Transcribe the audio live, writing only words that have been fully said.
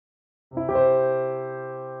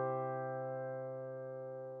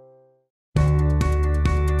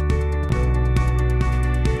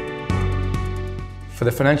For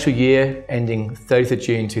the financial year ending 30th of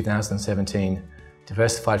June 2017,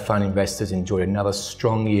 diversified fund investors enjoyed another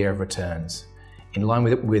strong year of returns, in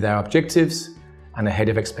line with our objectives and ahead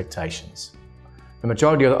of expectations. The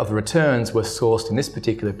majority of the returns were sourced in this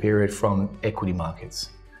particular period from equity markets,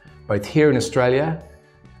 both here in Australia,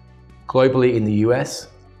 globally in the US,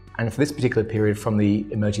 and for this particular period from the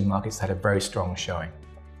emerging markets that had a very strong showing.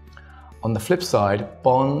 On the flip side,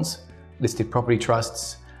 bonds, listed property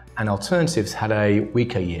trusts, and alternatives had a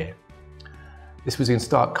weaker year. This was in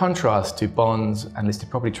stark contrast to bonds and listed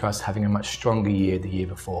property trusts having a much stronger year the year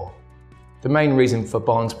before. The main reason for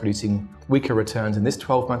bonds producing weaker returns in this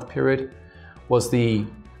 12-month period was the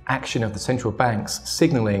action of the central banks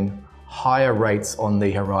signalling higher rates on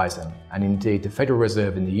the horizon, and indeed the Federal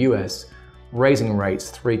Reserve in the US raising rates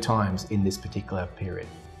 3 times in this particular period.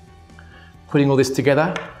 Putting all this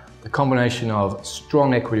together, the combination of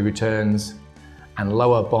strong equity returns and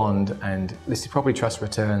lower bond and listed property trust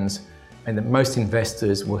returns meant that most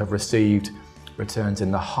investors will have received returns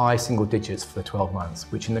in the high single digits for the 12 months,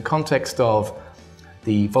 which in the context of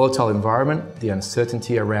the volatile environment, the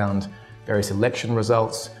uncertainty around various election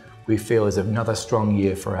results, we feel is another strong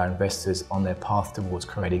year for our investors on their path towards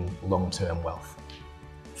creating long-term wealth.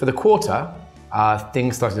 For the quarter,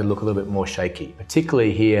 things started to look a little bit more shaky,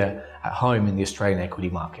 particularly here at home in the Australian equity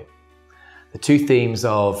market. The two themes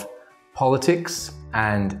of politics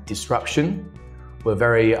and disruption were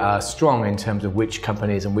very strong in terms of which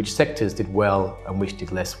companies and which sectors did well and which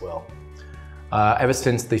did less well. Ever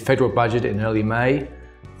since the federal budget in early May,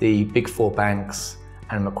 the big 4 banks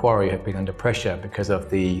and Macquarie have been under pressure because of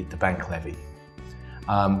the bank levy.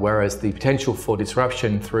 Whereas the potential for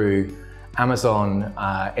disruption through Amazon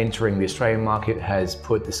entering the Australian market has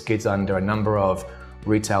put the skids under a number of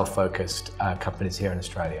retail-focused companies here in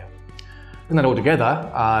Australia. And that all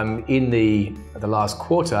together, in the last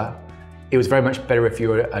quarter, it was very much better if you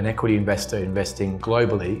were an equity investor investing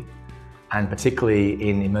globally, and particularly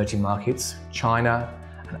in emerging markets. China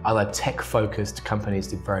and other tech-focused companies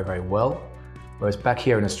did very, very well, whereas back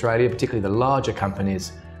here in Australia, particularly the larger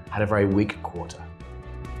companies, had a very weak quarter.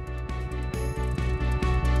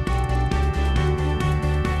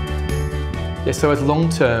 Yeah, so as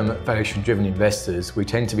long-term valuation-driven investors, we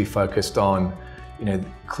tend to be focused on,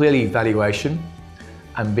 clearly valuation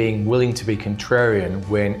and being willing to be contrarian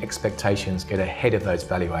when expectations get ahead of those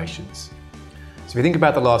valuations. So if you think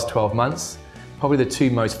about the last 12 months, probably the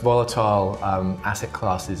 2 most volatile asset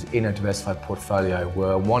classes in a diversified portfolio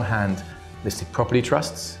were, on one hand, listed property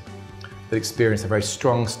trusts that experienced a very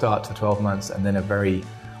strong start to the 12 months and then a very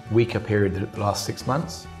weaker period the last 6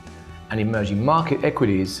 months, and emerging market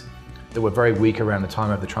equities that were very weak around the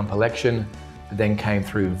time of the Trump election, but then came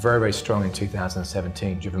through very, very strong in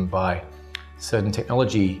 2017, driven by certain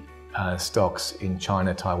technology stocks in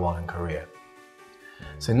China, Taiwan, and Korea.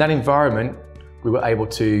 So in that environment, we were able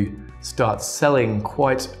to start selling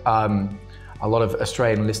quite a lot of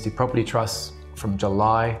Australian listed property trusts from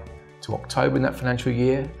July to October in that financial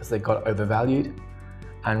year as they got overvalued,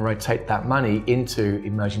 and rotate that money into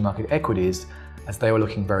emerging market equities as they were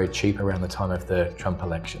looking very cheap around the time of the Trump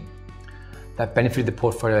election. That benefited the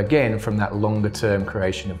portfolio again from that longer-term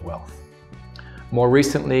creation of wealth. More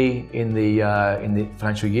recently, in the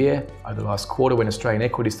financial year, over the last quarter, when Australian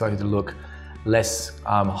equities started to look less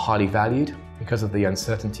highly valued because of the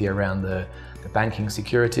uncertainty around the banking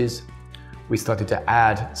securities, we started to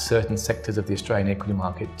add certain sectors of the Australian equity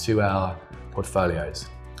market to our portfolios.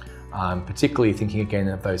 Particularly thinking again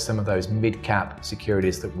of some of those mid-cap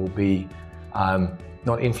securities that will be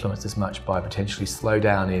not influenced as much by potentially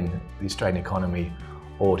slowdown in the Australian economy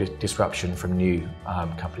or disruption from new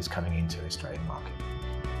companies coming into the Australian market.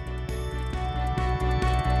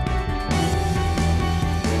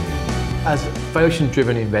 As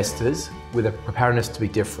valuation-driven investors with a preparedness to be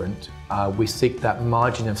different, we seek that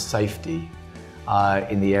margin of safety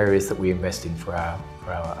in the areas that we invest in for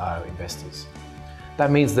our investors. That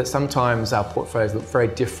means that sometimes our portfolios look very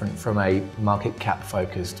different from a market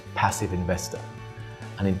cap-focused passive investor.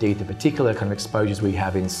 And indeed, the particular kind of exposures we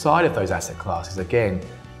have inside of those asset classes, again,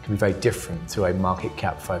 can be very different to a market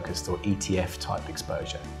cap focused or ETF type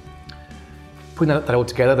exposure. Putting that all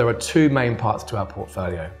together, there are 2 main parts to our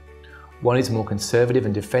portfolio. One is more conservative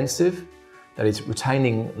and defensive, that is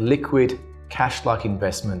retaining liquid cash-like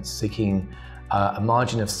investments, seeking a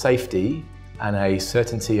margin of safety and a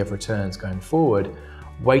certainty of returns going forward,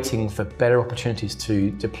 waiting for better opportunities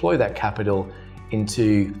to deploy that capital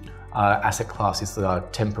into asset classes that are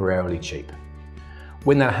temporarily cheap.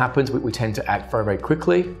 When that happens, we tend to act very, very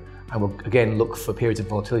quickly, and we'll again look for periods of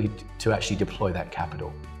volatility to actually deploy that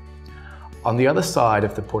capital. On the other side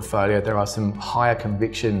of the portfolio, there are some higher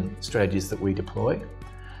conviction strategies that we deploy.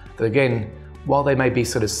 That again, while they may be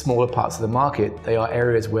sort of smaller parts of the market, they are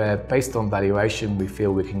areas where, based on valuation, we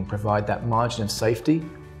feel we can provide that margin of safety.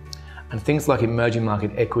 And things like emerging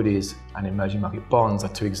market equities and emerging market bonds are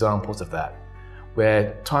two examples of that,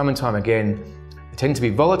 where time and time again, they tend to be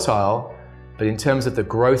volatile, but in terms of the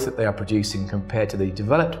growth that they are producing compared to the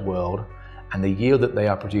developed world and the yield that they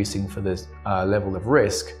are producing for this level of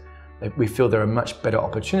risk, we feel there are much better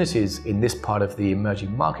opportunities in this part of the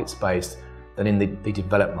emerging market space than in the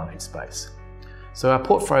developed market space. So our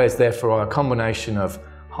portfolios therefore are a combination of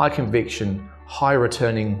high conviction, high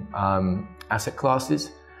returning asset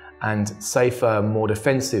classes and safer, more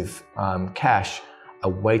defensive cash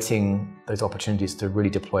awaiting those opportunities to really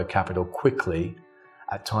deploy capital quickly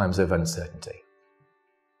at times of uncertainty.